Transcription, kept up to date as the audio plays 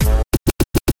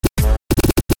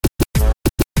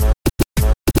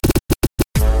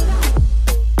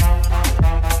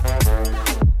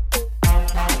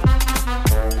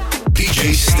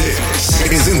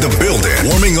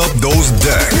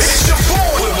decks. It's your boy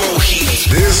with more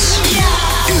heat. This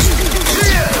is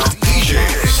DJ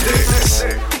Sticks.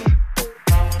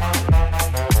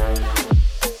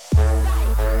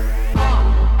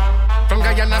 From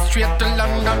Guyana straight to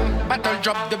London, battle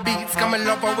drop the beats, come and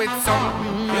love her with some.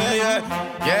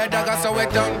 Yeah, dagger so we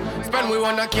done. Spend we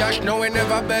wanna cash, no we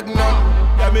never beg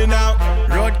none. Let me now,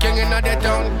 road king in the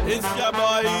town. It's your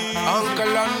boy,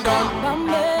 Uncle London.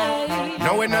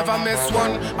 No we never miss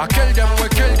one. I kill them, we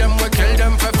kill them, we kill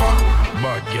them for fun.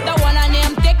 The one I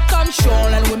name take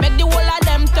control, and we make the whole of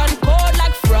them turn cold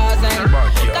like frozen.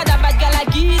 Got a bad girl, I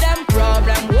give them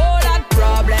problem, whole that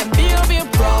problem, big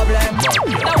problem.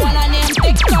 The one I name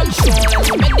take control, and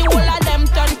we make the whole of them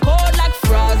turn cold like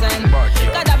frozen.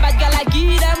 Got a bad girl, I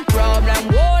give them problem,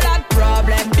 whole that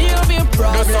problem, big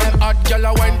problem. The sun hot, girl,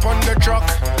 I wine pon the truck.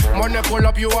 Money pull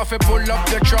up, you have to pull up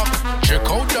the truck. Check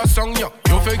out the song, yeah,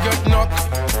 you forget knock.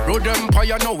 Road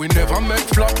Empire, no, we never make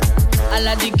flop. All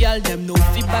of the girl, them no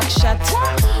feedback shot.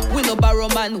 We no borrow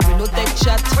man, we no take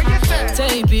chat.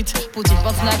 Tape it, put it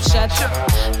on Snapchat.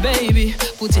 Baby,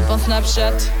 put it on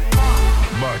Snapchat.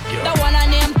 The one I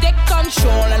name take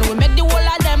control, and we make the whole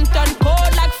of them turn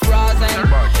cold like frozen.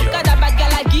 Got a bad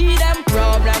girl, I give them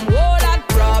problem, whole that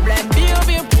problem,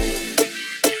 baby.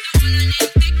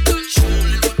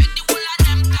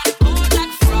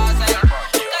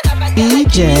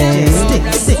 DJ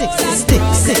Stick.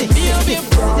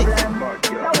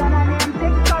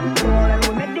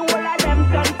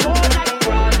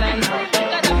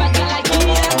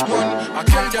 I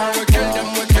kill them, we kill them,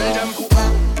 we kill them.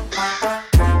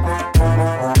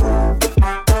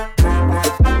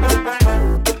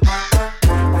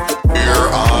 You're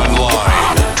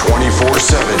online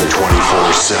 24/7.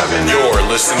 24/7. You're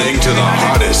listening to the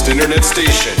hottest internet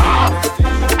station.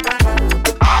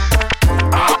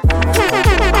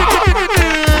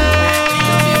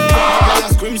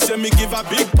 Scream say me give a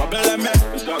big problem.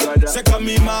 Second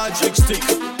me magic stick.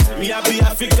 Me a be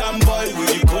African boy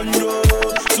with the condo.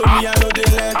 So me I know they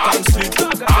let them sleep.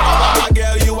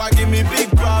 Girl, you a give me big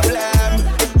problem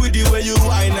with the way you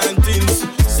whine and things.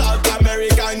 South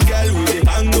American girl with the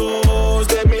tangos.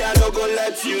 Say me I no go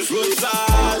let you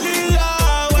Rosalia,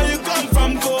 where you come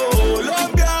from,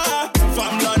 Colombia?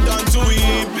 From London to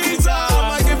Ibiza,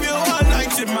 I give you one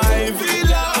night in my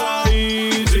villa.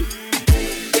 Easy.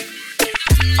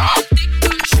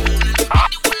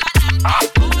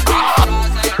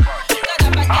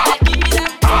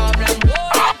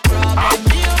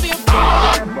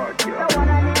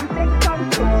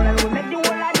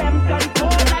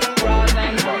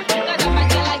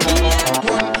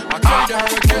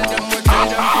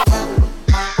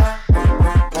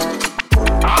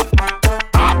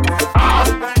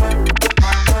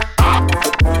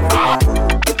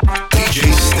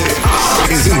 DJ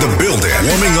Sticks is in the building,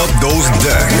 warming up those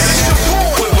decks.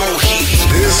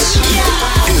 This is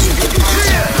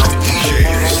DJ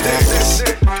Sticks.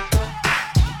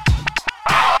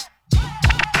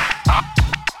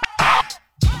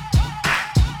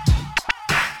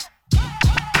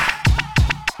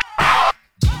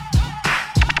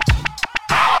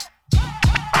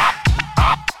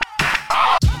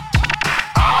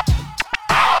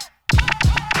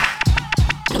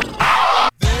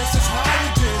 This is how we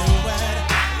do it.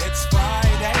 It's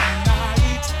Friday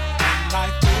night, and I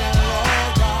feel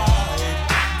alright.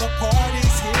 The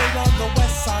party's here on the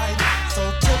west side, so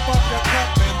tip up your cup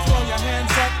and throw your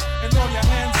hands up, and roll your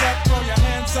hands up, throw your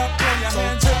hands up, throw your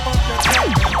hands up. Tip up your cup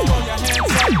and throw your hands up, and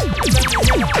let me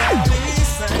hear the party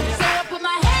say. So I put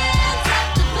my hands up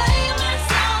to play my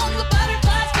song, the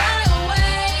butterflies fly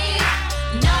away.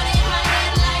 Nodding my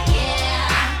head like yeah,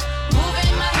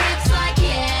 moving my hips like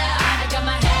yeah. I got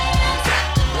my hands up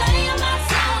to play my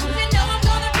song, you know I'm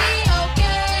gonna be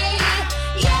okay.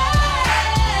 Yeah,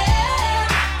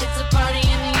 it's a party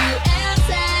in the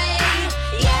USA.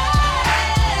 Yeah,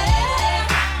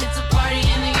 it's a party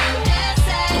in the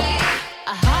USA.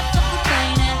 I hopped off the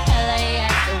plane at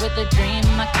LAX with a dream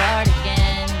in my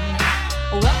cardigan.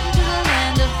 Welcome to the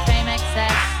land of fame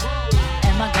excess.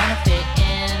 Am I gonna fit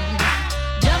in?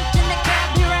 Jumped in the cab,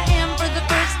 here I am for the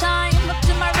first time. Look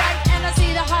to my right and I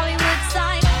see the Hollywood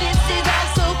sign. This is all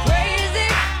so crazy.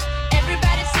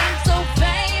 Everybody seems so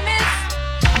famous.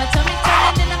 My tummy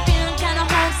turning and I'm feeling kinda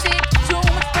homesick. Too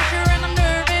much pressure and I'm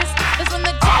nervous. That's when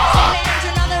the Jackson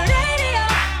mention on the radio,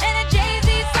 and a Jay-Z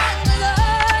song was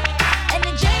on. And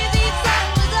the Jay-Z song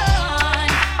was on.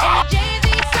 And the Jay-Z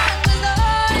song was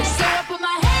on. So I put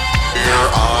my hands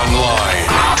You're online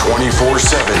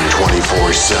 24/7.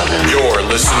 24/7. You're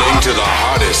listening to the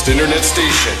hottest internet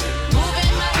station.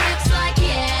 moving my hips like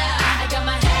yeah. I got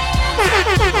my hands up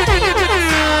to play my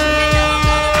song, you know I'm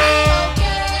gonna be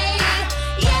okay.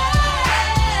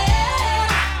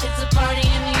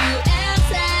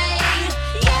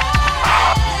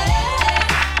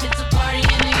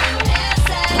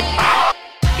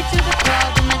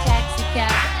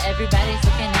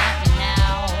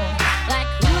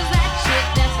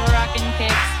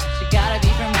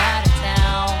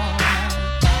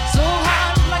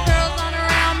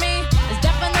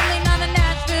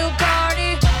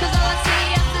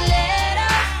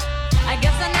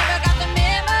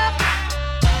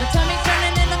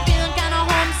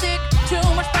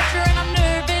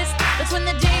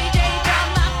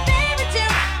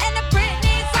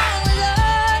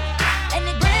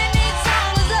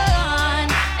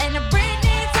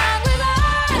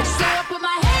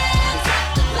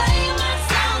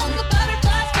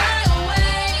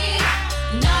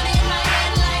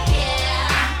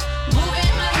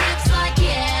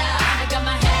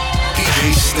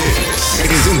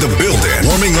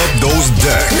 those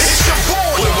decks.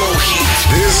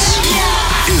 This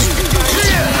is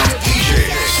DJ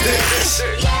Sticks.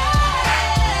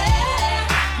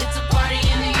 It's a party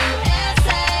in the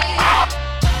USA.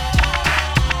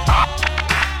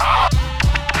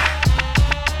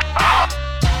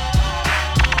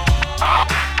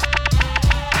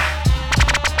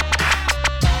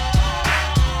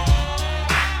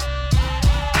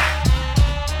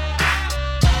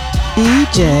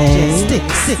 DJ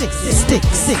Stick.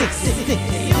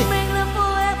 You make love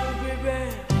forever, baby.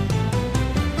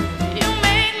 You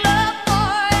make love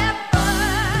forever.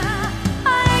 I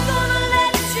ain't gonna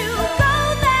let you go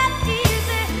that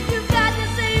easy. You got to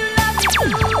say you love me too.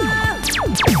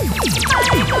 I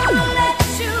ain't gonna let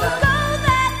you go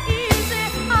that easy.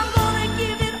 I'm gonna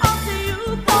give it all to you.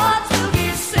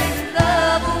 Portuguese, say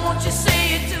love. Won't you say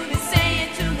it to me? Say it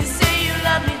to me. Say you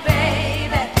love me,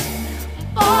 baby.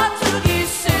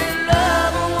 Portuguese, say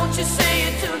love. Won't you say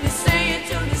it to me? Say it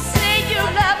to me. Say you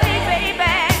love me,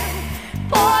 baby.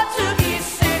 Portuguese,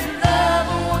 say love.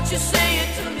 Won't you say it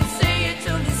to me? Say it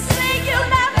to me. Say you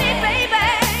love me, baby.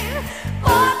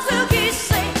 Portuguese,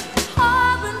 say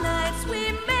all the nights we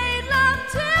made love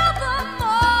till the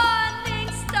morning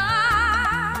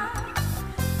star.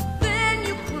 Then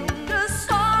you crooned a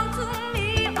song to me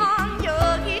on your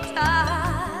guitar.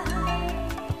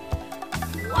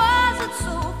 Was it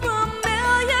so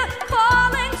familiar,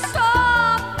 calling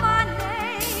soft my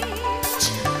name?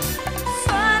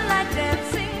 Sunlight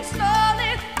dancing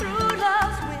slowly through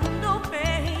love's window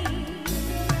pane.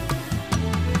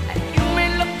 And you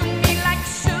made love to me like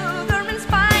sugar and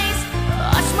spice.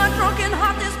 Hush my broken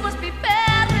heart, this must be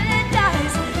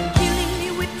paradise. Killing me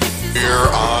with kisses. You're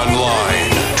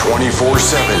online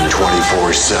 24/7,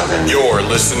 24/7. You're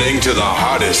listening to the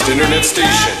hottest internet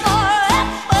station.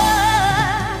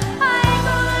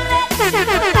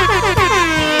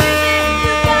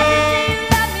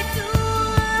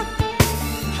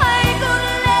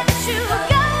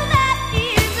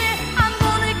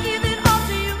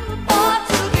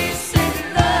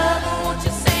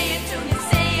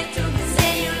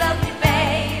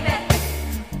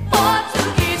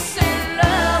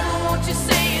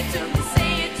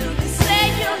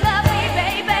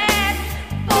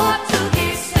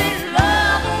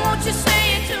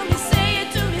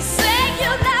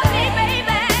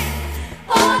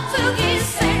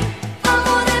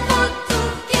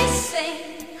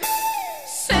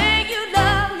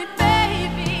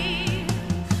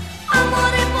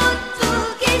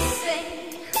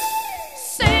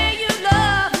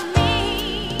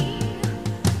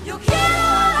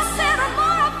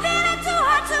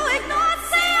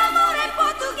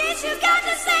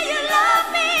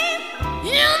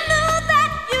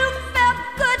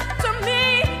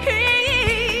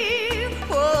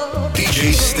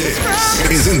 DJ Sticks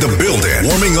is in the building,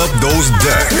 warming up those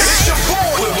decks.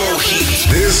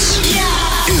 This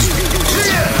is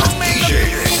DJ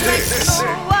Sticks.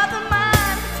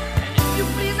 You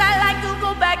please, I like to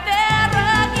go back there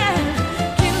again.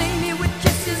 Killing me with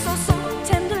kisses oh so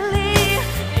tenderly.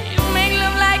 You make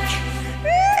love like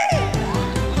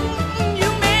you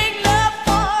make love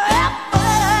forever.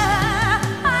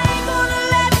 I ain't gonna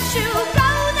let you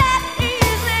go that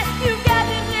easy. You got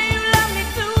to say you love me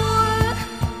too.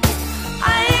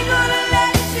 I ain't gonna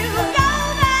let you go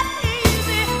that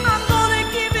easy. I'm gonna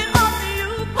give it all to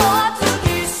you.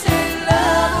 Portuguese, say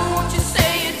love. Won't you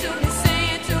say it to me? Say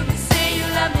it to me. Say you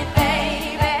love me,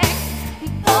 baby.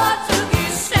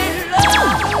 Portuguese, say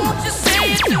love. Won't you say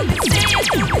it to me? Say it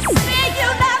to me. Say you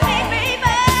love me,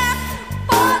 baby.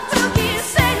 Portuguese,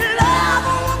 say love.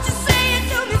 Won't you say it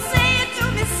to me? Say it to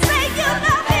me. Say you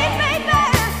love me, baby.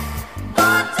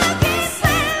 Portuguese,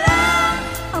 say love.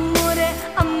 Amore,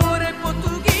 amore,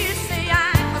 Portuguese, say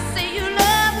say you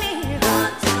love me.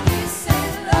 Portuguese, say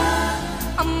love.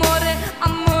 Amore,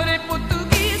 amore,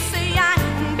 Portuguese, say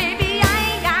baby,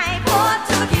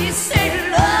 Portuguese, say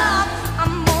love.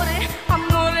 Amore,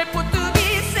 amore,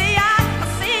 Portuguese, say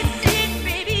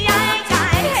baby,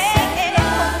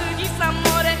 Portuguese,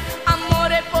 amore,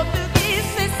 amore, Portuguese,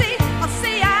 say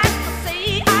Portuguese, say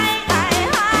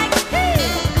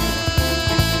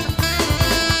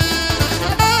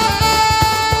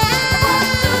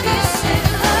love. Portuguese, say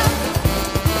love.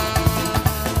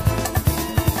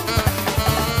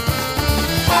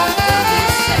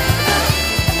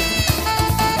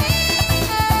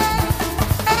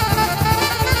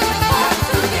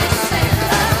 Portuguese, say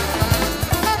love.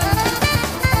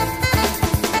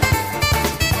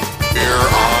 You're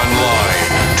online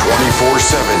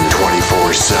 24/7,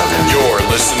 24/7. You're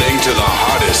listening to the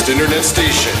hottest internet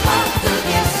station.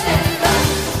 Portuguese, say love.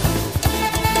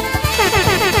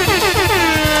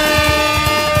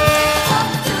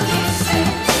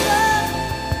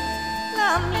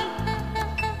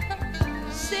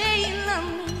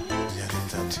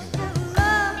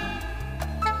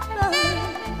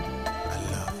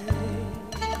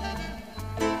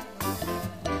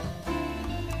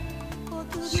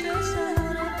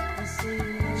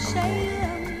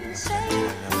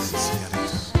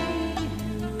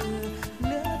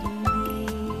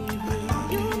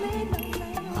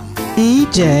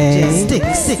 DJ Stick.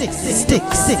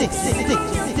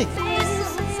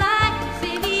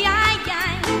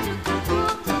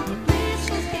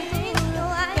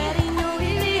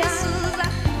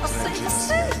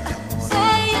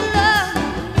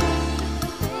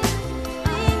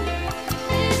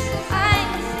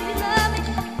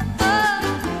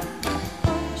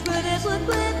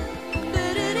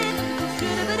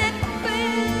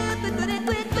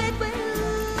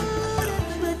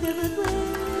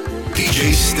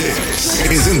 DJ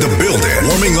Sticks is in the building,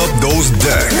 warming up those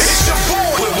decks.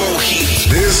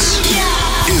 This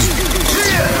is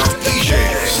DJ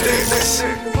Sticks.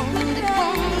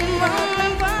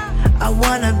 I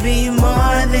wanna be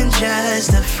more than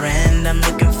just a friend. I'm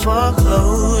looking for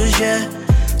closure.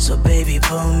 So baby,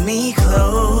 pull me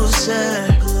closer.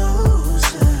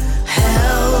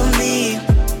 Help me.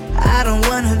 I don't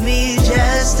wanna be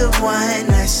just a one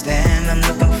night stand. I'm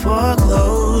looking for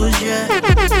closure.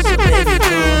 So baby,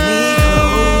 pull me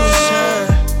closer.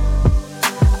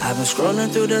 I've been scrolling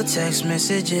through the text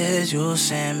messages you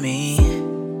sent me,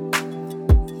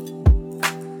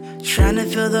 trying to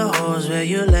fill the holes where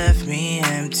you left me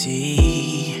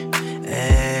empty.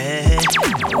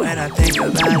 When I think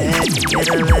about it, get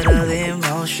a little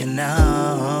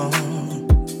emotional,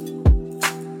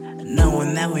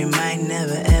 knowing that we might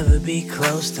never ever be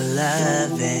close to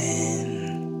loving.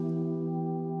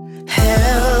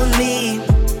 Help me,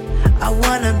 I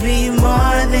wanna be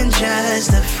more than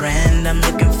just a friend. I'm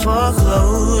looking for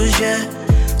closure.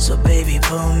 So baby,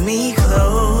 pull me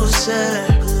closer.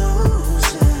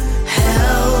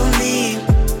 Help me,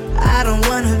 I don't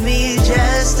wanna be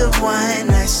just a one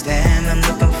night stand. I'm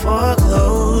looking for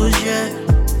closure.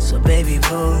 So baby,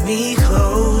 pull me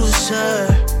closer.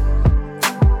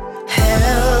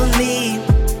 Help me,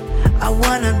 I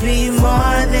wanna be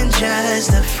more than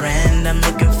just a friend. I'm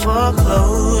looking for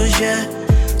closure.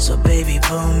 So baby,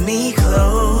 pull me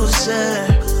closer.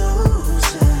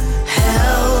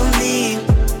 Help me,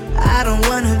 I don't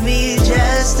wanna be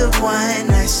just a one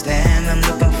night stand. I'm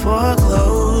looking for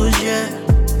closure.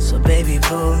 So baby,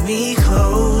 pull me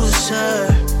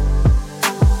closer.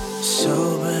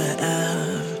 Sober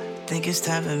up, think it's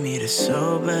time for me to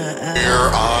sober up.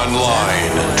 You're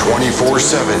online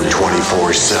 24/7.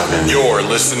 24/7. You're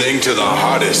listening to the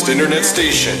hottest internet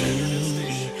station.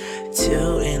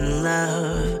 Too in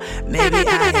love, maybe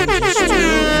I am just too in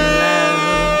love.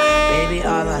 Baby,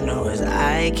 all I know is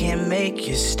I can make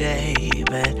you stay,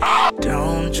 but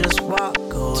don't just walk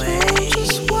away.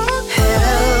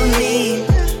 Help me,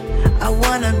 I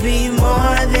wanna be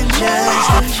more than just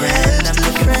a friend. I'm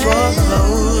looking for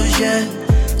closure.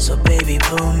 So baby,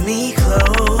 pull me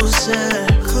closer.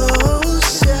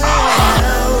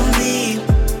 Help me,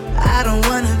 I don't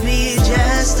wanna be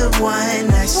just a one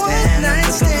night stand. I'm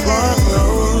looking for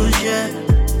closure.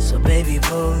 So baby,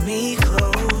 pull me closer.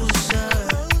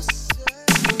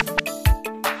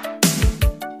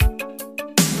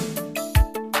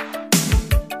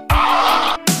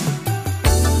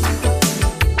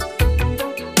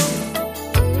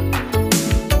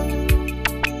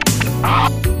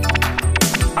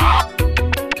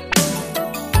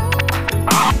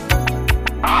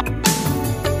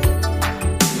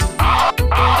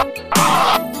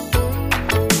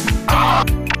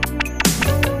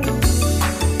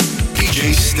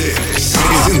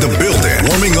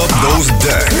 Warming up those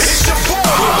decks.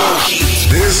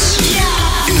 This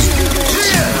is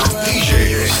DJ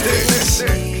Sticks.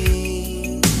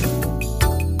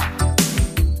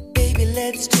 Baby,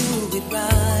 let's do it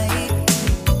right.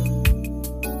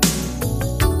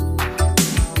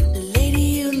 Lady,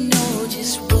 you know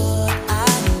just what I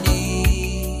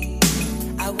need.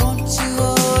 I want to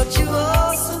hold you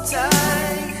all so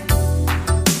tight.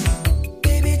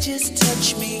 Baby, just touch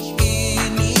me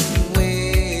anywhere.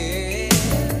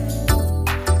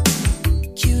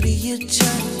 You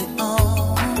turn it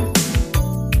on,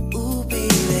 ooh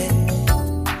baby.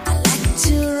 I like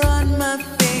to run my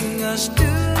fingers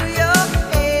through your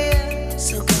hair.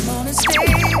 So come on and stay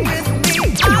with me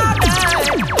all night.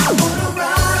 I wanna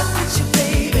rock with you,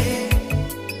 baby,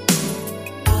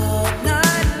 all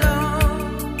night long.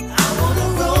 I wanna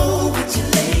roll with you,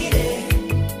 lady,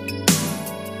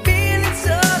 feeling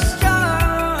so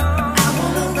strong. I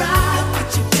wanna rock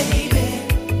with you, baby,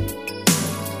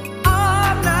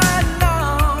 all night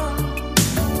long.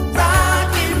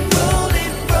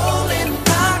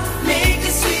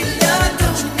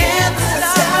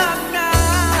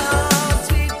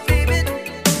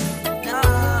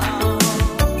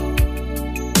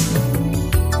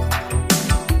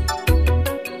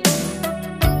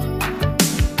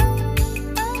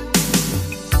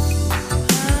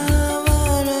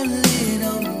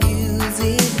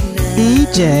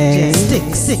 DJ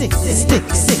Stick.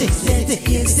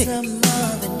 Here's some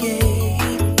love and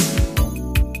game.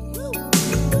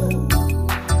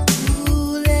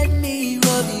 Ooh, let me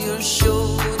rub your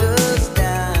shoulders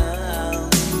down.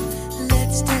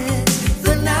 Let's dance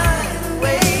the night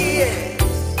away.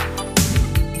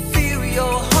 Feel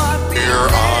your heart.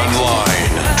 You're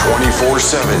online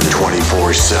 24/7.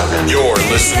 24/7. You're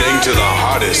listening to the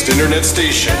hottest internet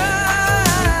station.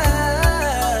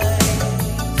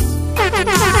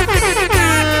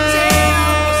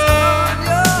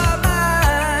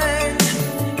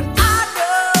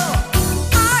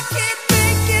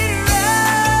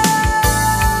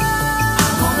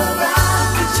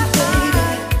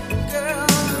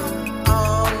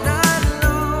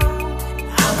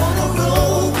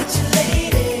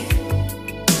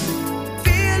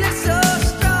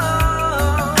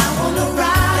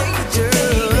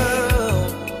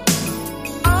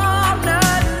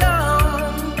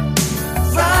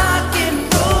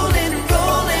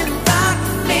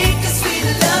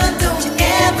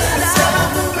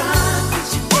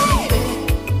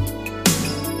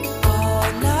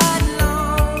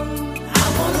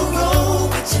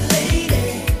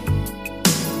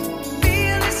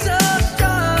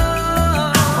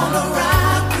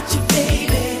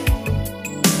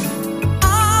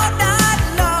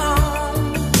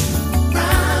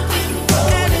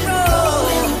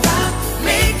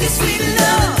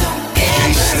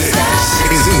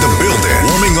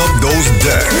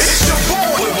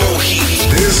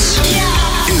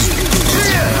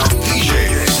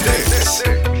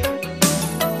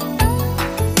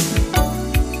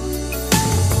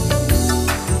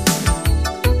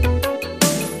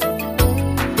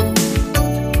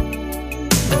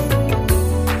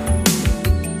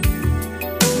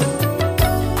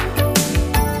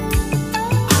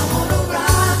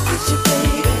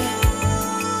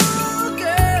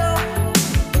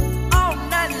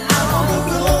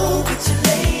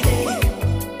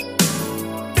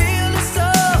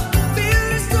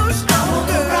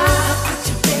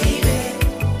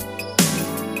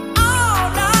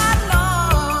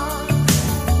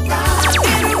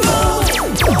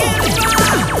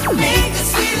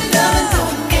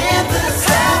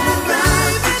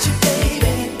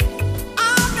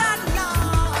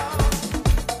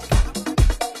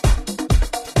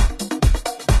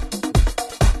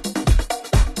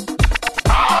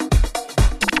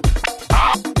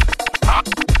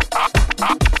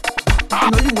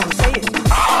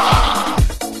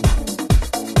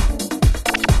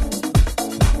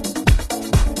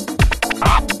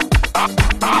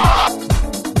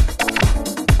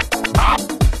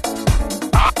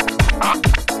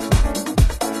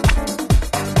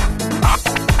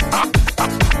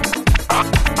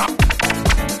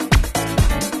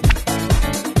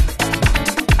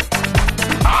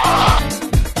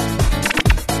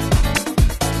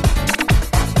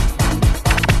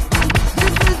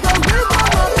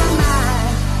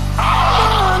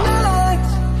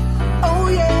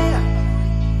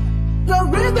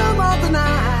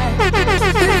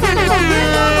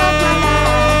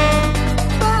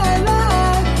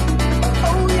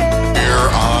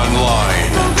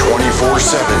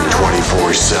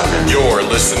 You're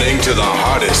listening to the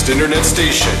hottest internet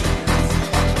station.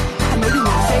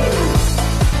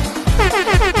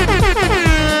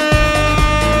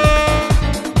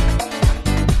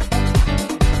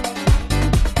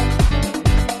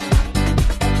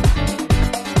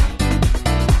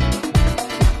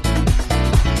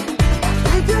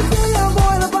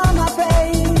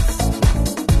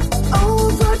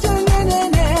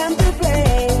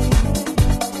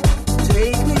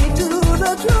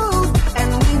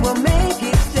 And we will make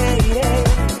it stay.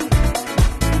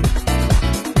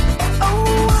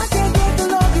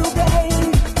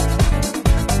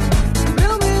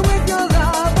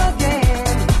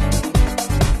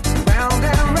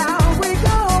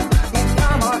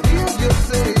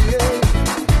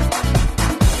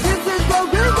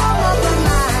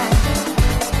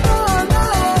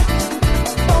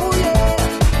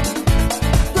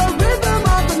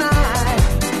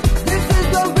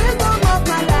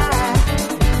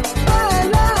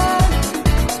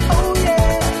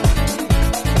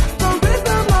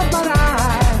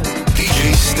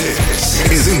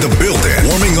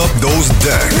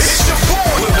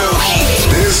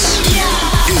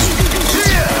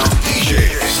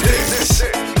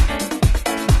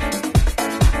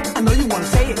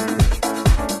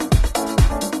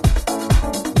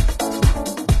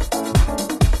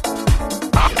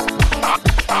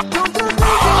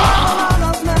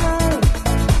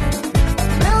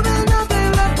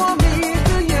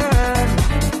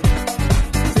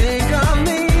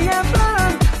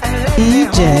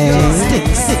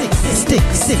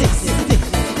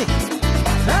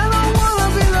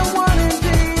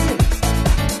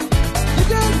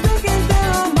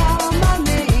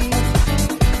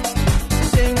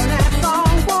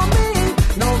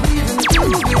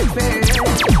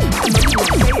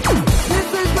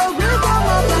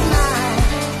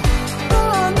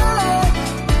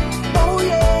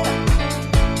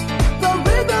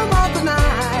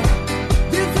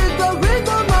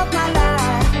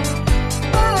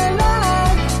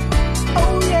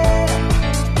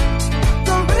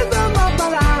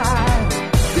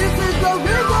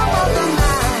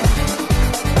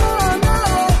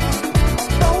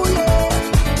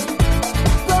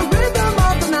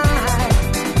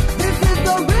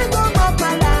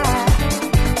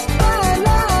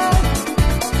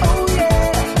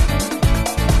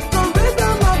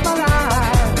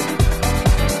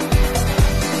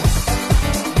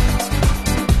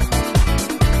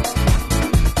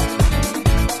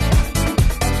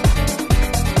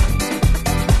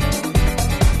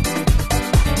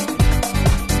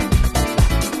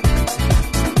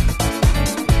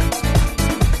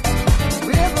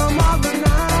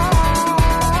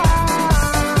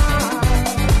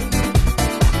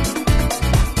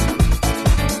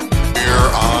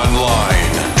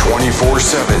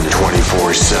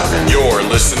 24/7. You're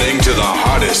listening to the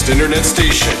hottest internet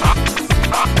station.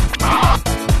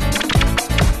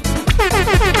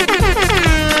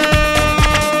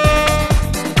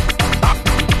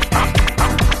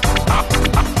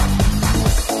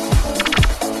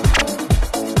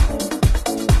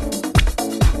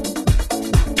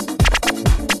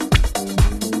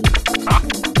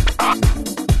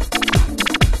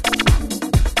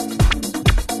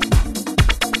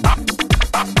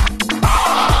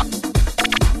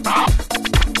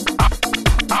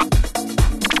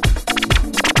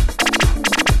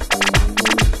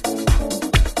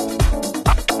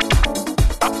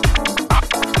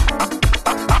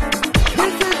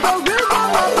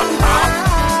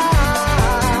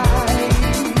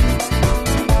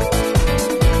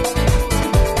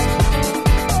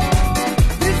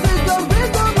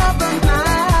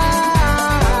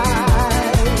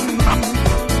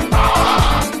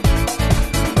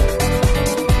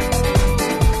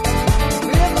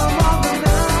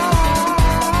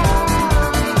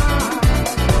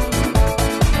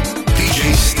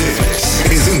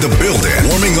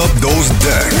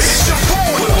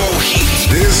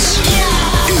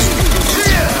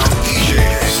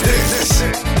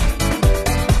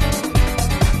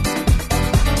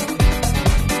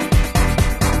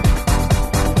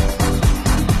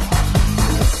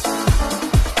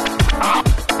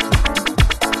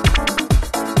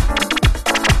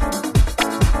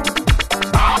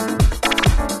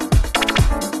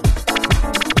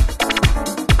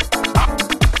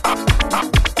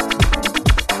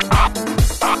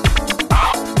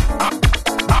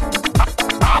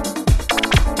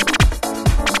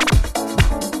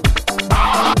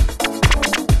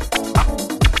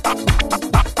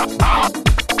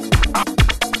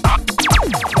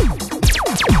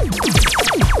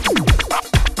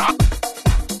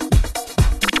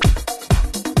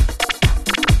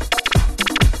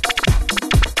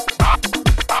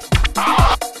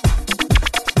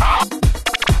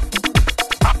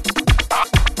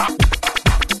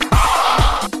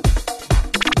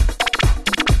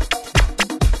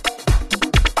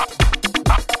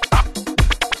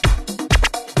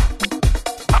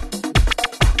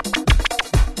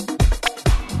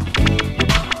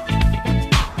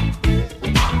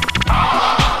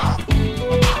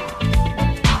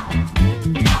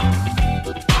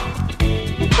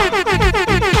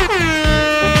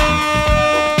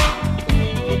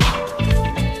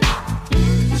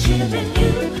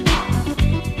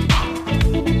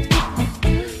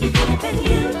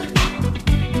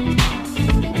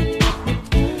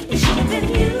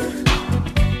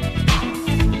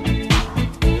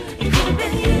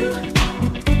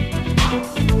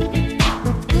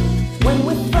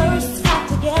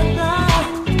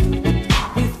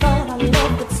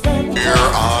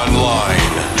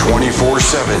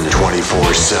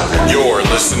 You're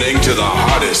listening to the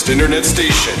hottest internet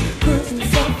station.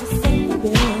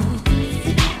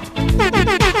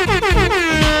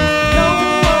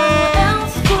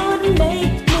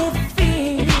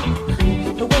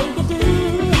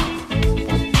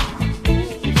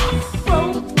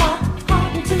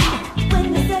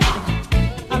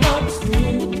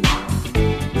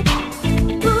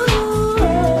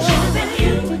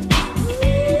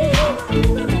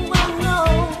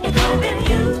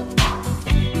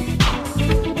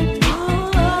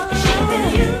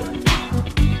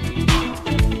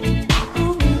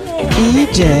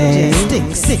 DJ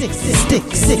Stick.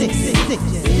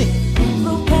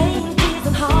 Through pain, tears,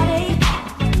 and heartache,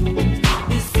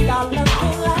 we see our love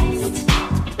can last.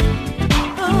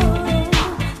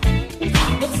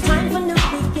 It's time for new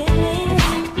beginnings.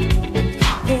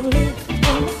 Can't live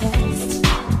in the past.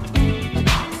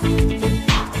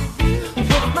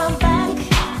 With my back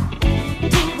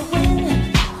to the wind,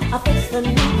 I face the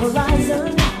new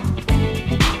horizon.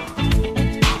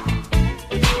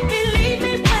 Believe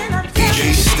me when I tell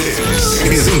you.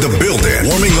 Is in the building,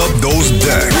 warming up those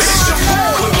decks.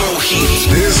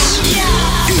 This is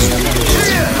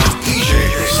DJ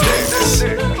Sticks.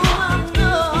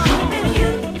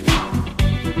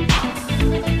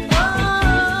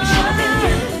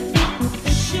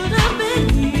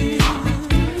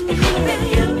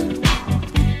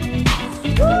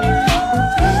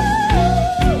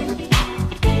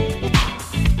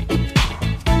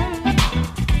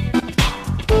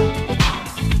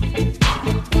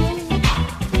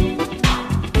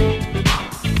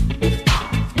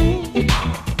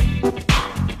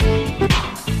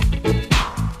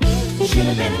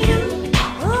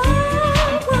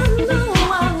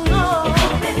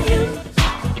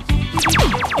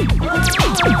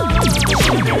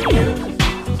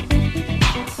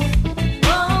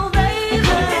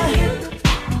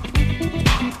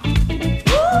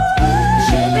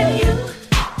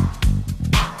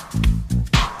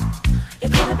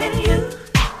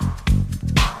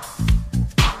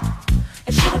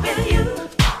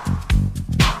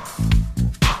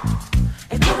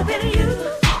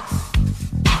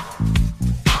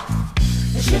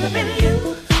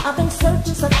 I've been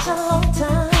searching such a long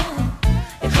time.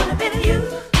 It could have been you.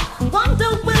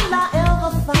 Wonder will I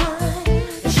ever find?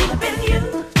 It should have been you.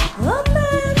 A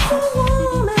man so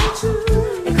warm and true.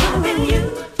 It could have been you.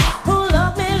 Who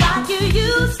loved me like you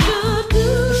used to do.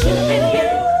 It should have been you.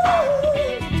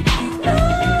 No,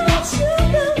 it should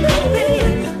have been you.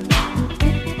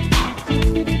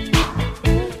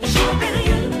 It should have been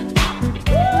you.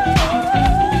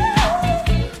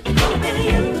 It could have been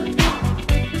you.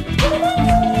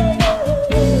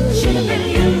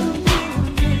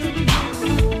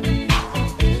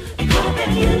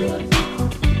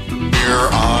 We're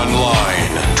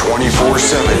online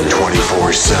 24/7.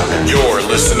 24/7. You're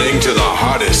listening to the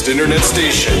hottest internet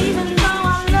station. Even though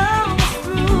our love was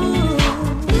through,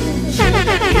 it should have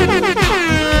been you.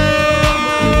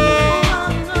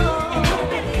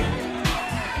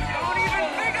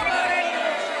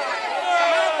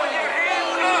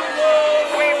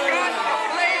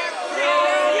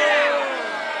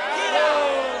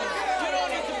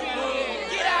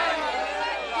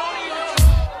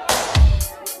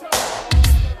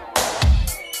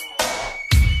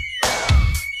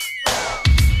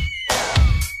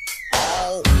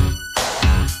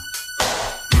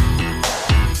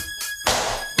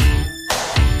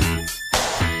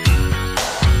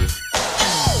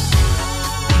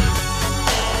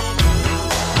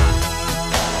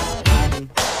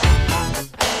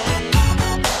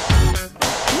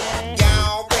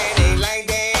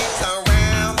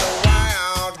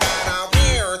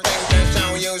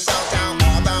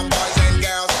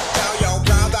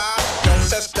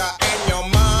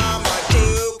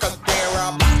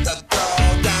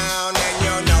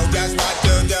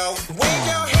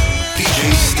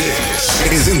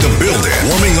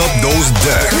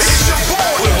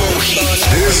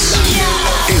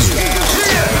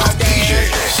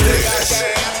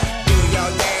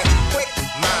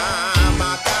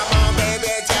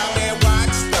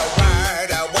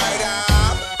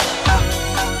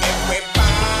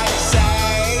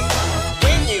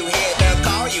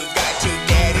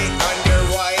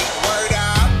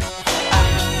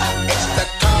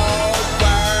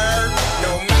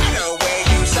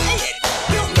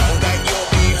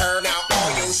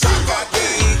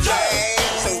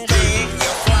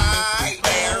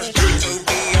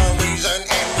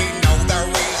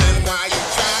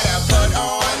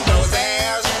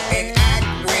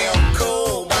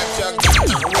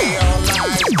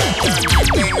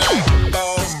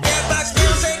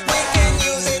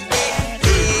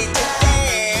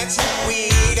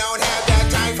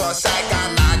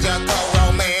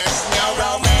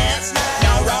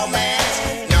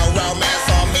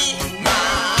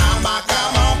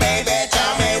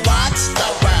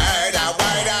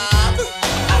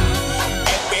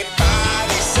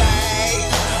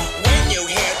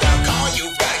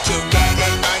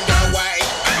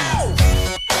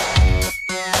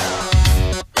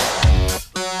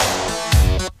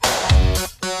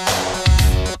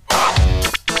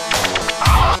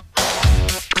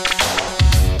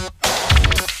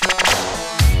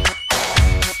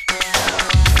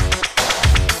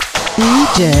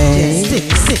 DJ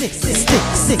Stick.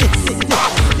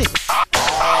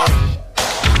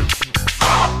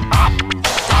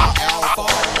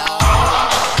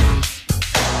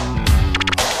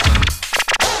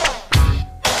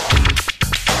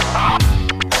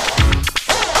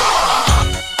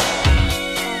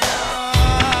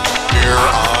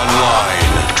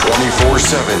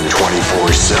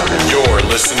 You're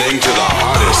listening to the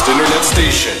hottest internet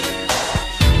station.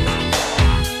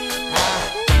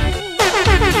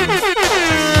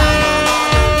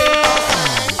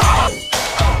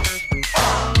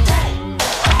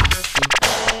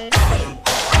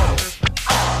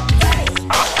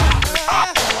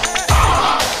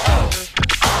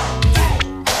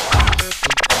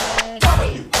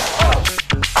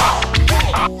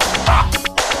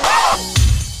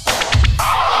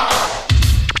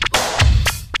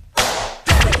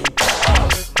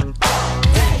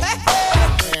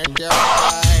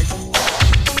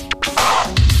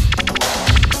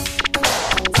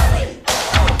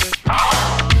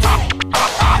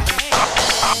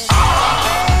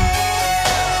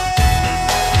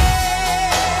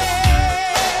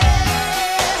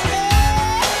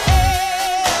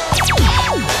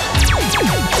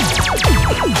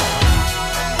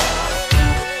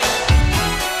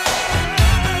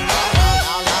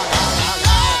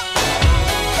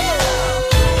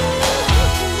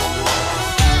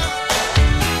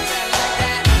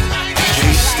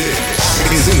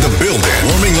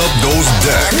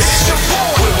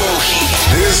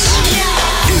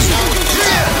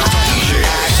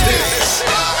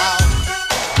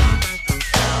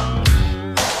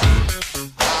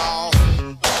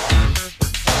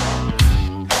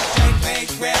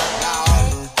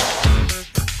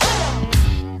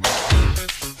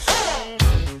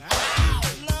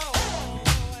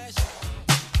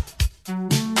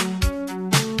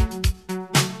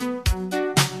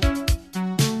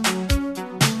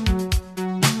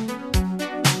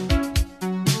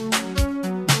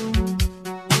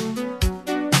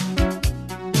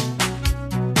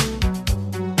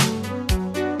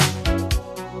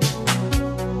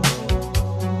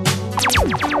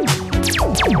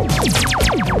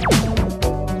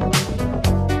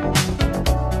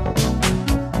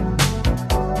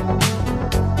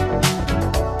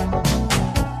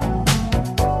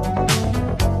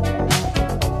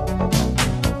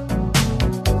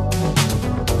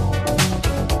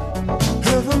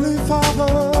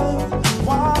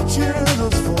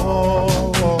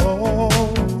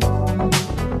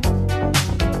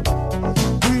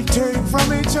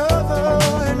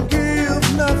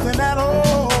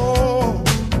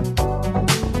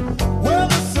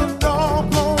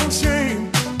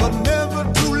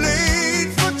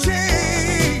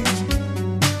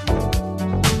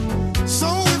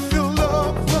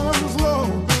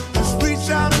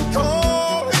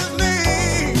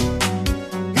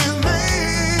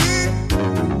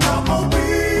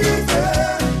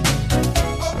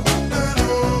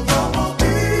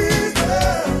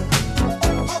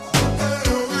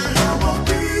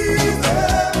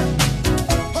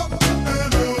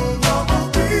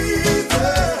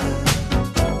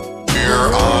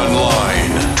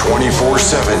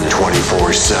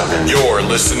 You're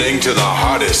listening to the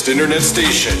hottest internet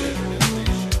station.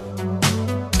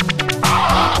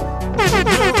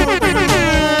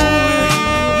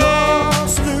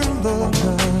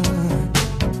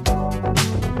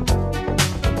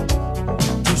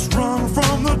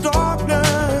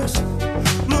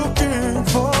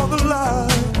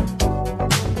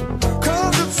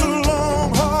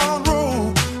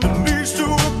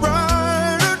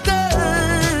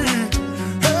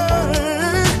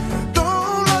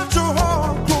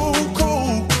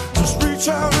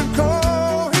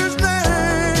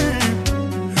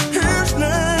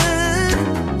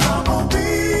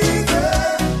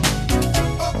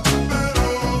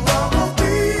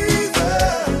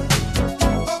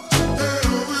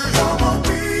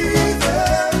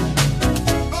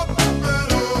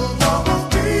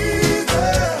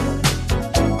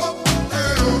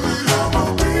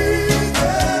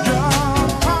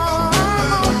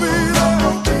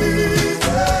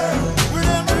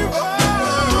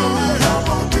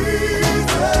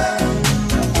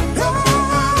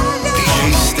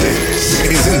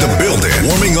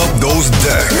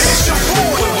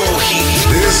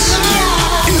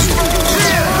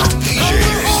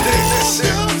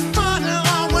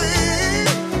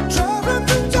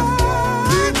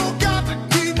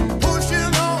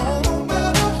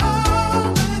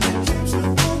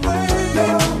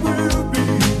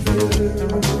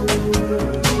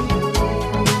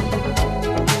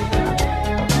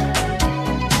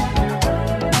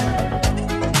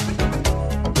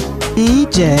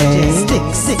 DJ Stick.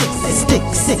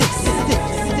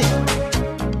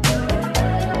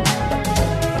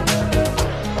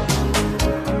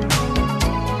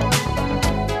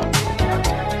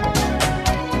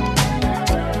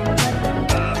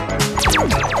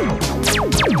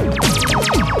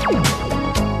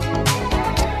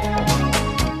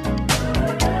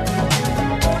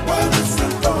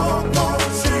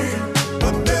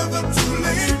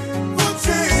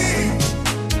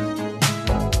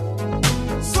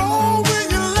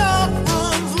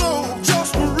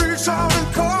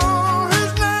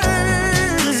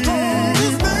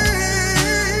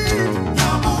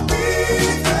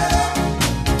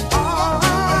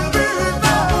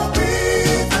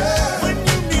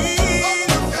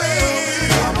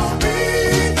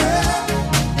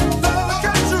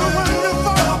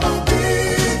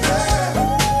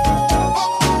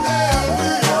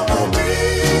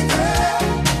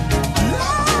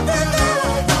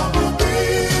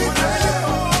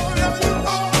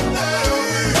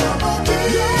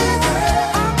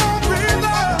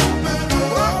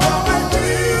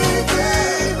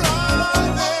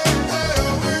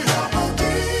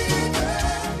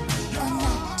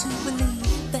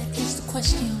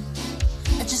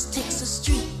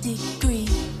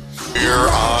 You're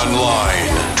online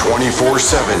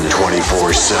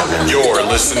 24/7. You're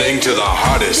listening to the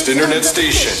hottest internet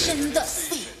station.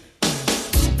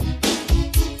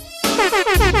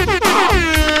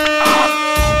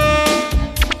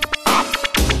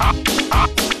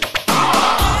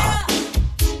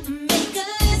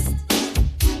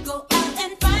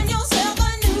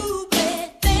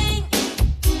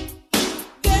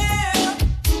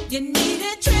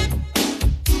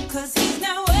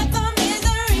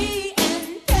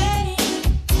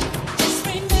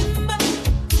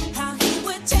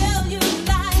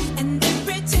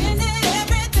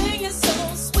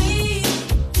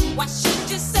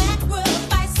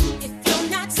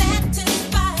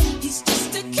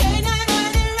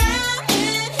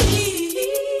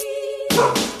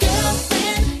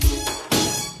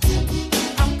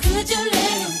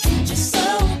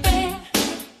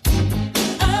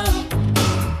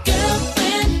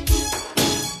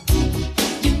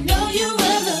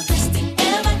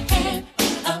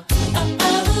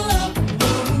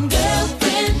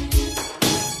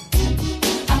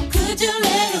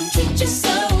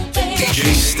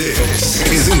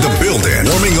 Is in the building,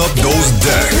 warming up those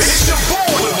decks. It's your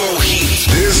boy,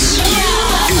 This is DJ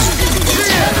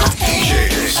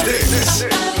Sticks.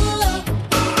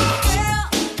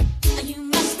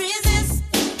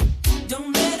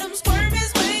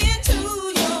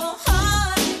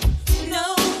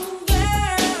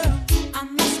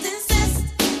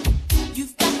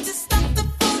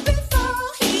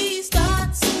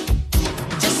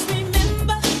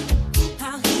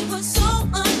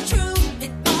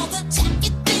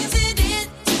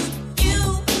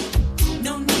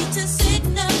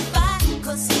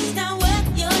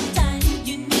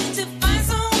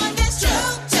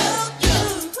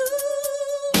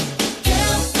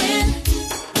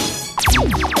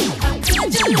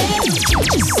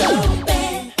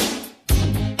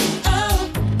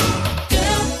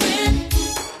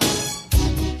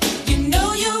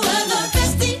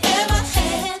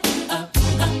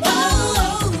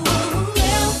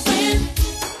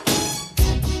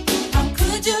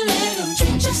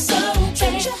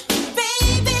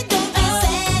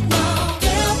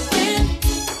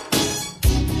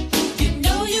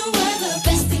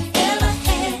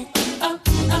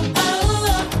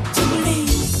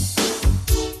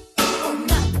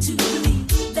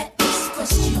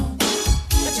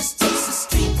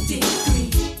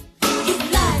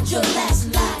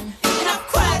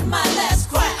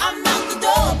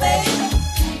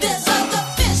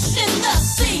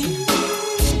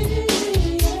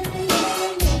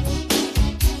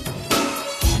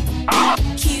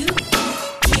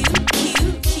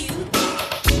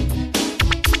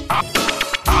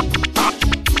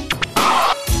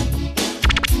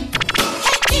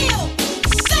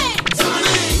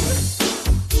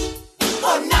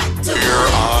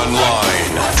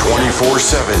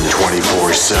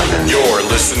 You're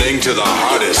listening to the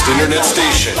hottest internet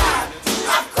station. Baby,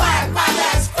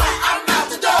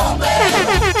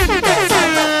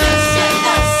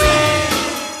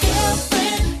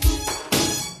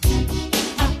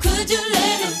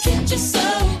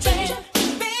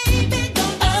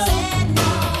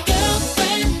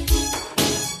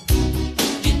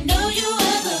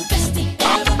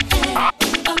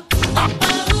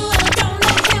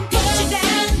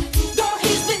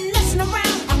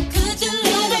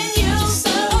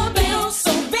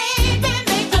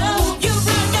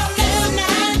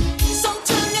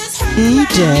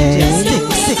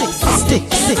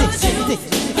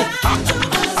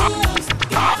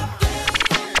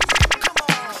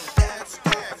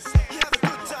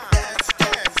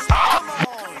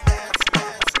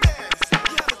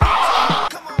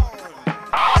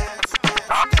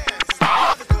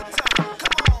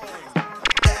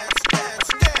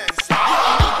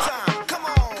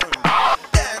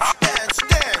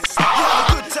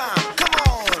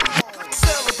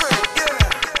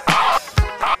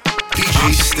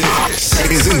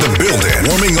 Is in the building,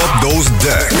 warming up those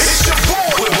decks. It's your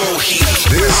boy,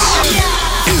 This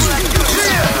is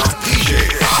DJ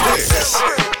Sticks.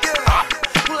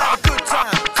 We'll have a good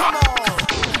time. Come on,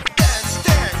 dance,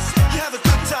 dance. You have a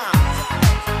good time.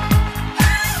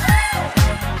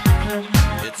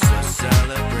 It's a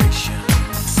celebration.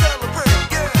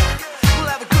 Celebrate, yeah. We'll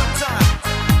have a good time.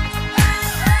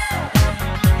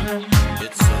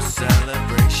 It's a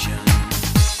celebration.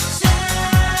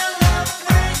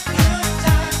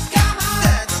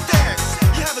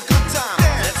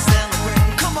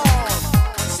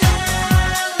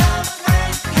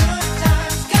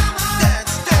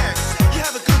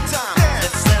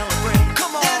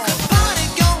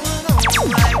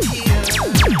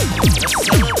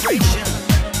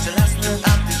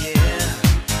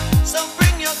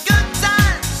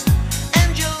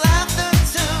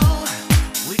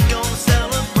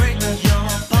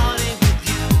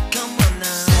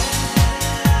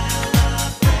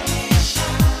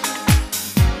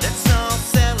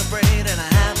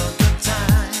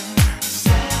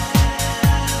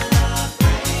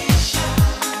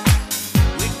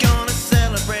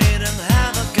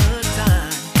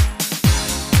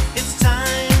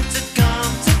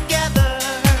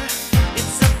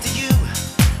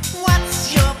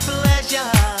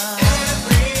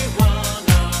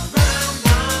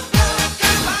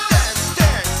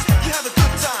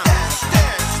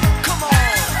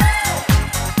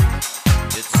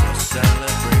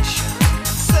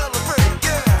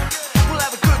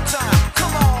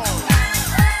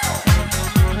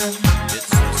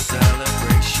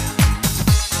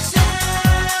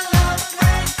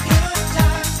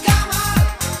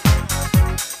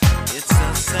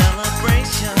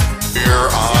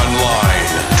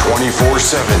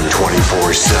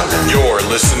 You're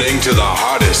listening to the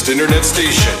hottest internet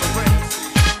station.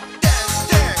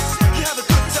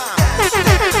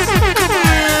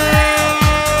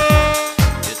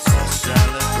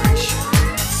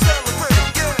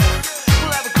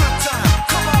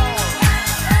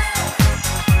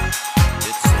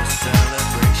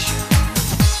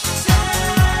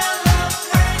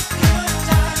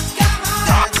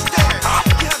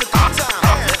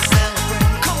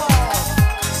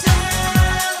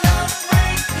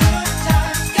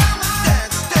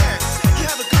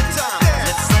 Good time.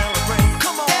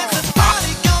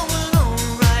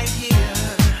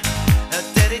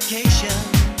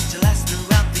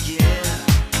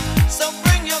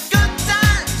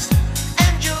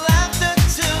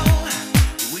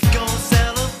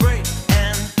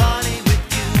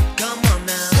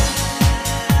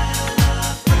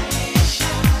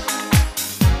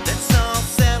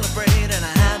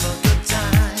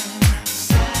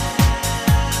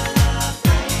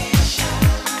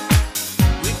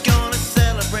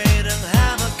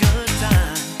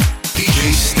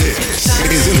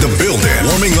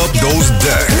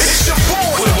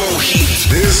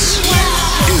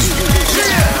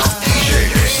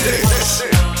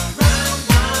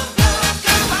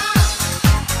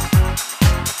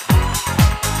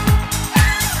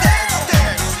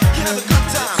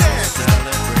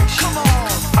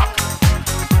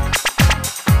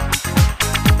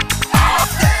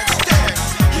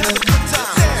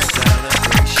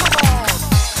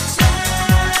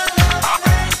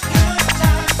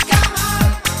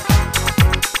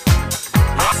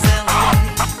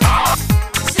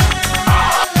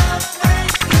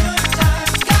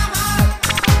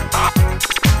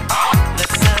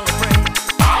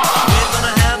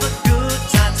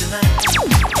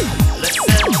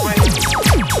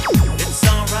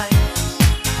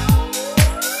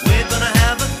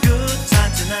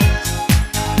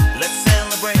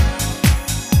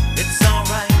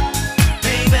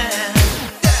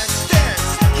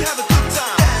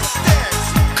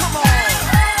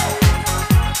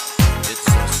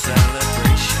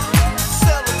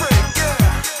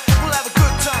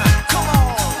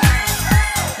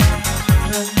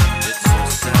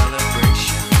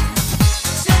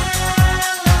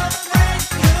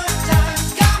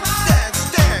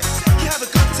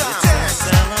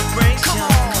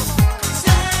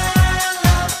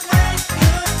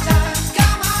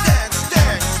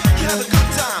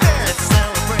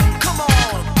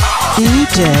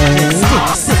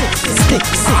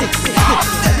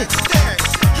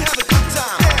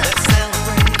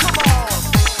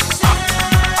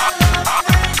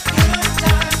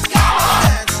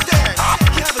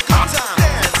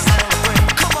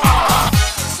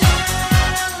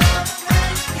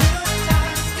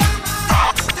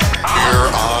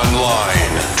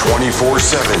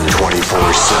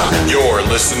 You're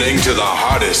listening to the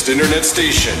hottest internet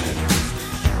station.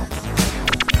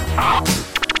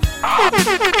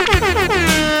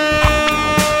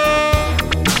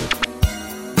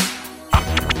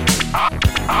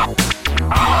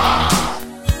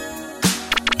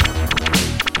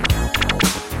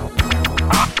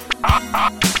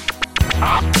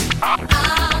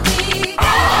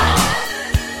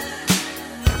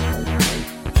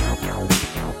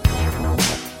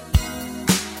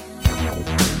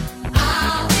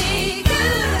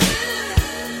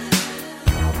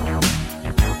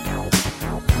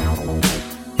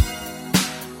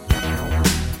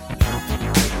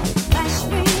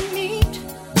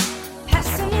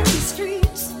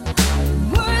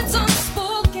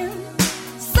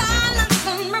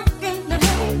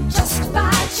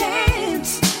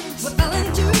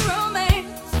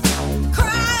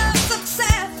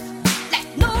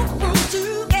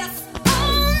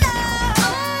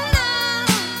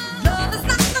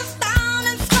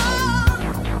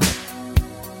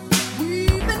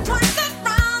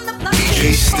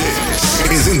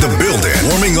 Is in the building,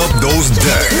 warming up those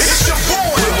decks.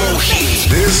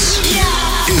 This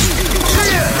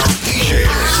is DJ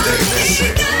Sticks.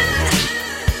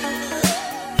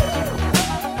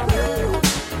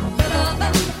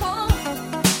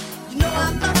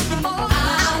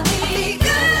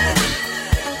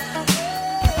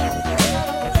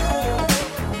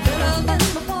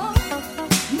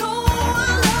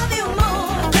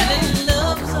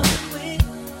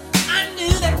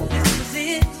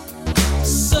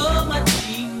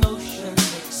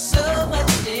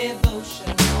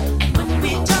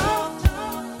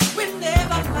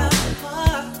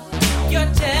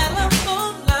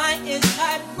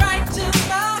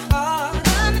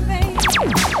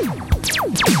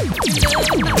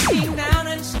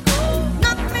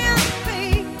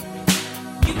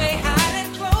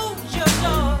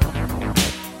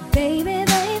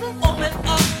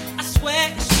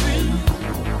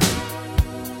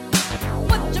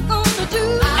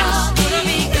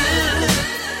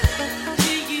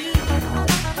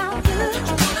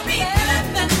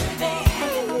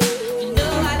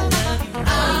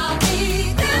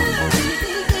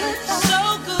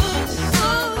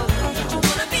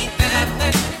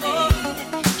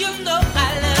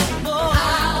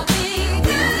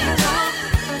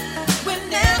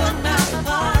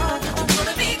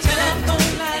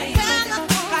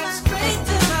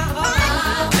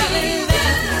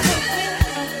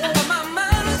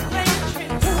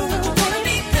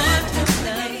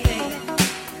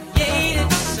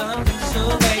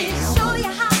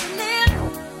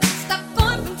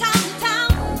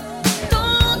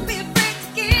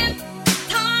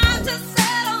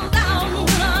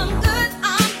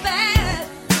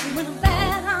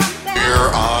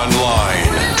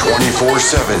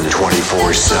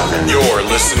 You're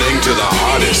listening to the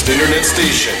hottest internet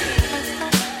station.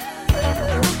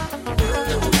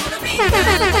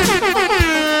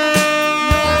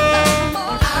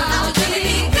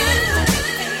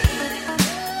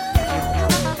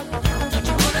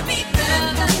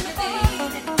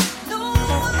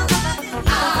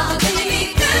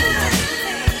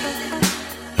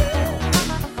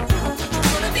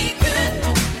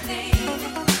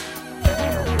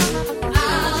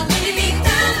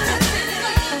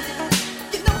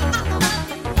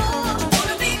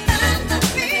 Be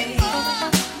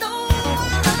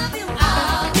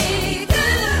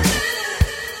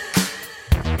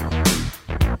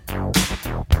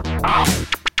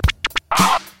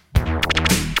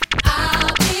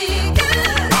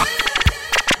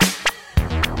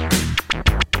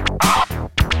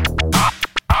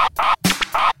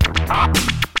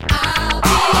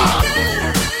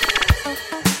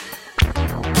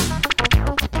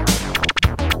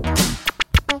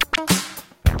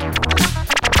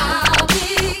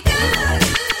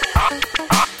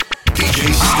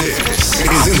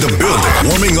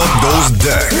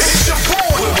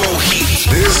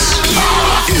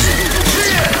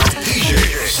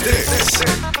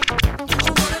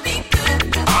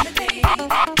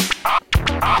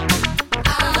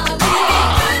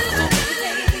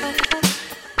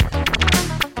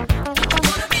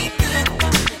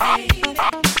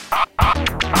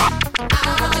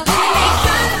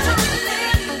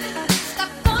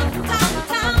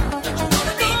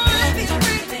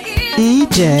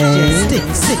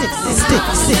DJ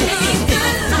Stick.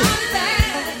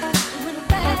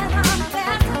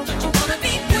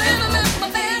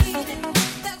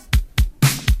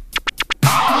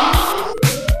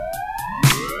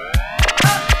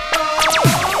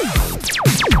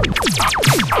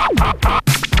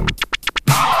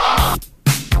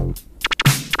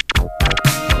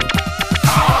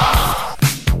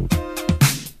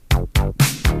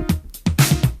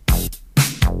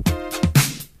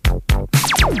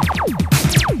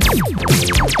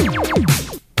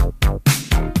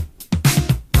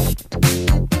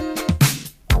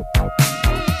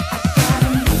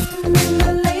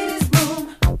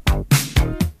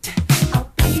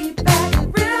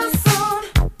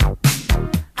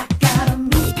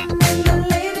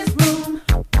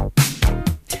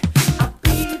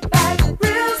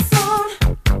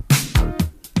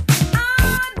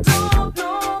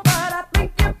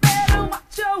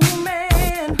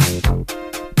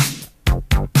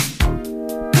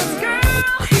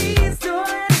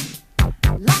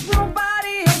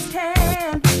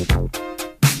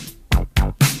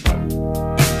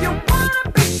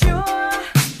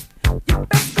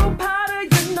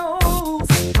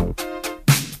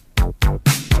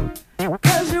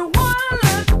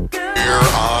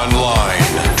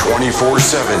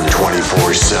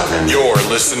 You're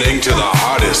listening to the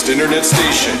hottest internet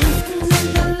station.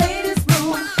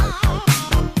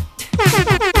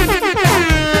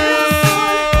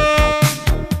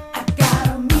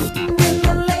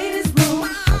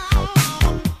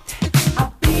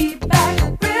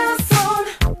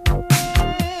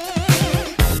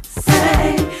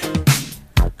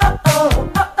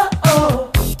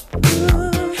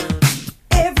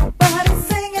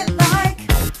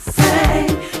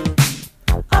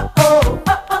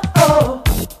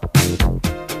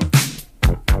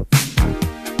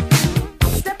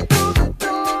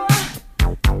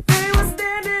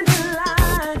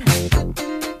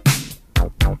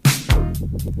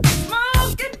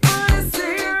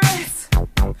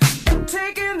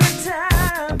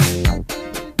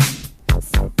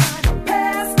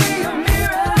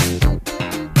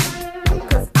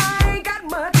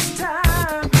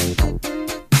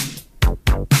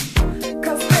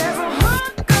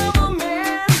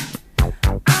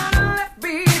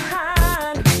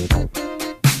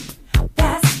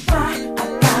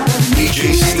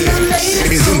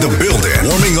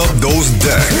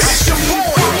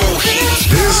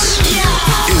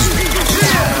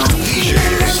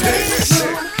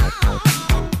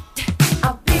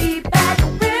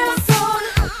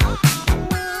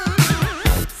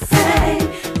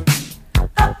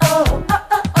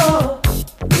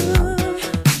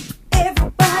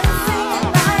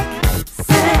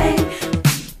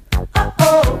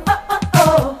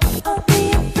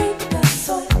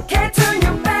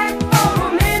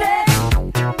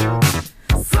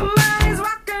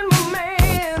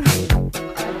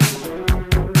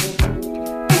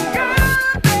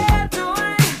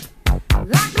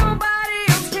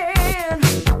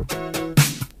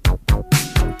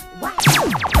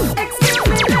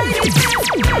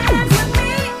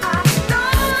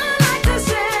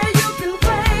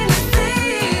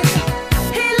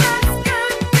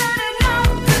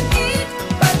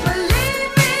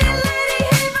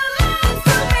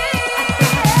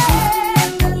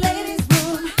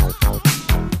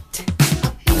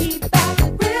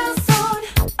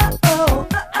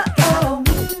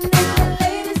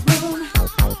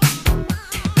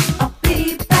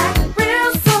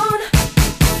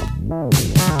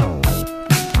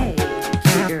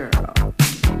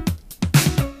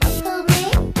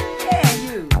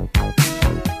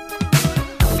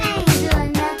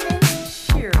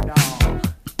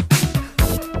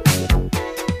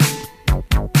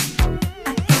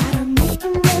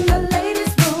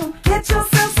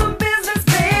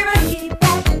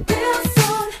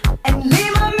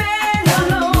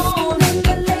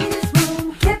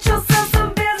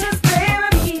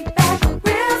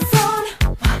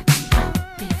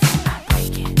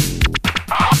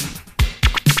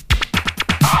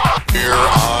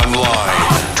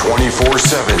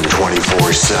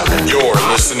 You're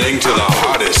listening to the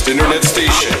hottest internet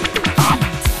station.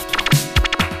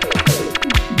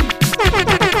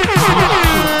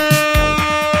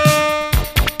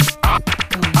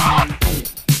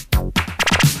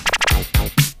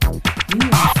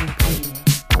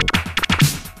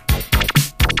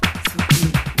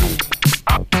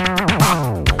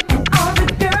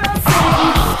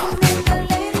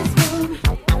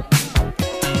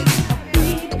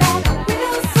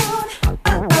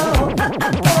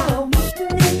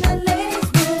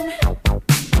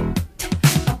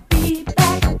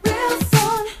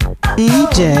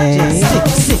 DJ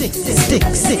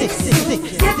Stick.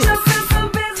 Get yourself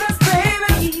some business,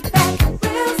 baby. Eat back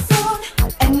real soon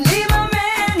and leave my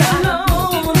man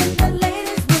alone in the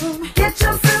ladies' room. Get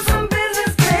yourself some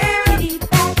business, baby. Eat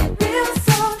back real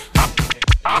soon.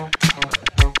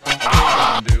 What you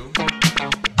gonna do?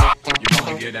 You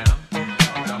wanna get down?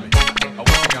 Tell me. What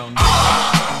you gonna do?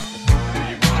 Do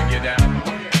you wanna get down?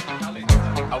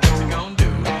 What you gonna do?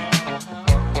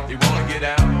 You wanna get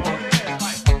down?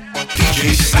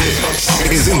 DJ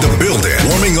Stick is in the building,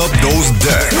 warming up those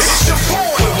decks.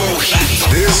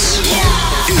 This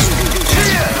is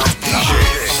DJ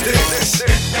Stick.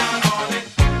 Get down on it.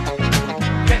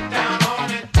 Get down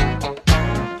on it.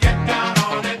 Get down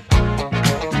on it.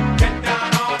 Get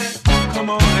down on it. Come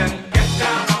on and get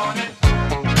down on it.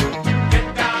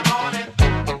 Get down on it.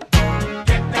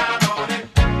 Get down on it.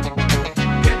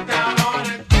 Get down on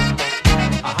it.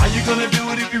 How you gonna do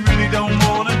it if you really don't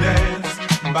wanna dance?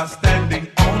 By standing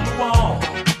on the wall.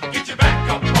 Get your back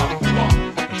up off the wall.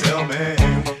 Tell me,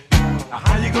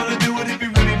 how you gonna do it if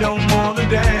you really don't wanna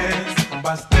dance?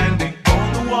 By standing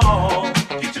on the wall.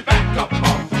 Get your back up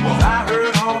off the wall. I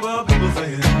heard all the people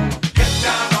saying, Get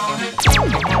down on it.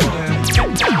 come on and get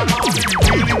down on it. You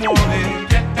really want it.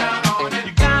 Get down on it.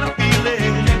 You gotta feel it.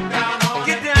 Get down on it.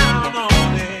 Get down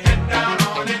on it. Get down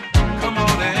on it. Come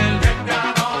on and Get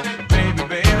down on it. baby,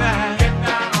 baby, Get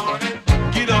down on it.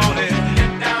 get on it.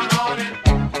 Get down on it.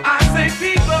 I say,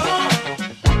 people,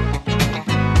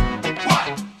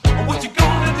 what you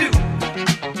gonna do?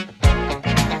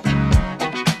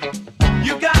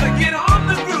 You gotta get on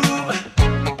the groove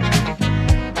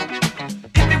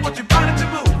if you want your body to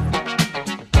move.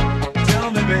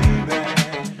 Tell me, baby,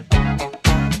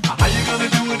 how you gonna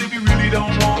do it if you really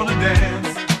don't wanna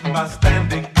dance? By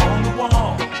standing on the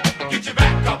wall. Get your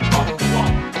back up off the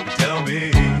wall. Tell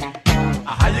me,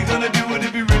 how you gonna do it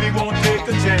if you really won't take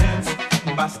a chance?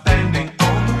 By standing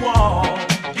on the wall.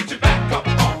 Get your back up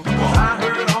off the wall. I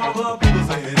heard all the people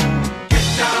saying, Get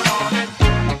down on it.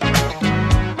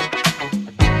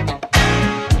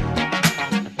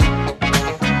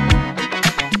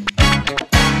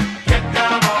 Get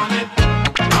down on it.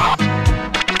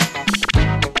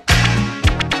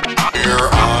 We're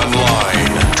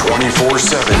online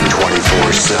 24/7.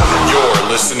 24/7. You're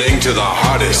listening to the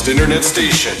hottest internet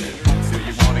station. So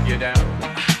you wanna get down?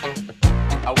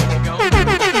 What you gonna do?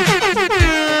 Get your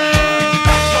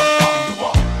back up off the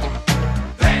wall.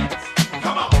 Dance.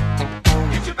 Come on.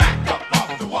 Get your back up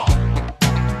off the wall.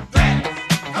 Dance.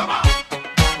 Come on.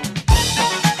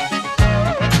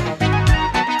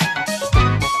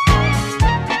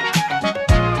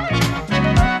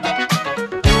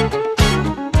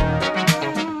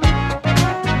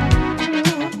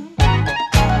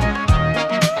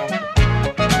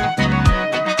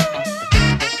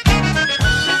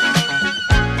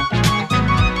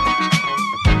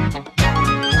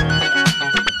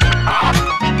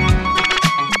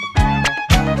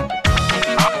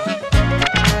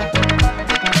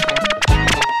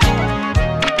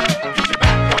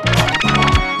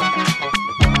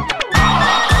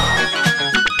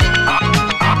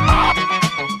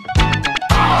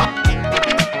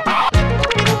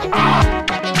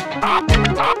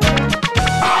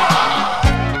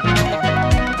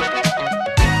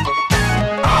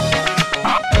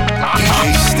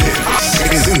 DJ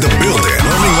Stick is in the building,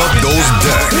 warming up those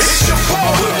decks.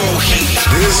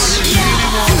 This is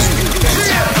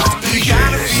DJ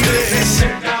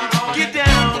Stick. get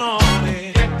down on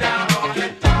it. Get down on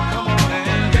it. Come on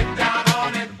and Get down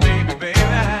on it. baby, baby,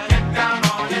 Get down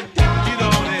on it. get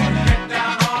on it. Get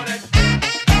down on it.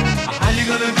 How you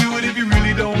gonna do it if you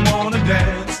really don't wanna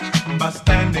dance? By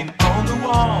standing on the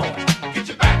wall. Get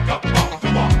your back up off the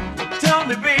wall. Tell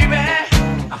me, baby,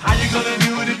 how you gonna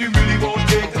do it if you really won't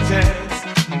take a chance?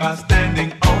 By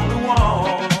standing on the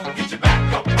wall. Get your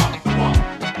back up off the wall.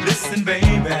 Listen,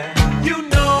 baby, you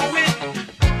know it.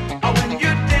 When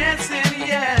you're dancing,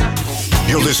 yeah.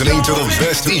 You're listening to the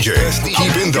best DJ,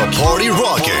 keeping the party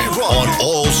rocking on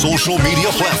all social media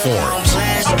platforms.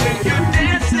 When you're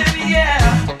dancing,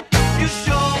 yeah. You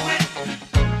show it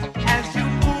as you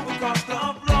move across the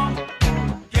floor.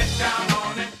 Get down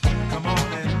on it. Come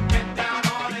on and Get down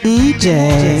on it. DJ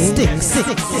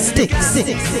Stick.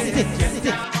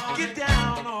 get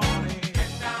down on it.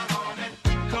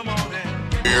 Come on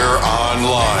and We're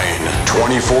online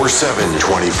 24/7.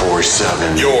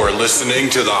 24/7. You're listening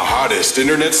to the hottest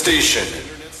internet station.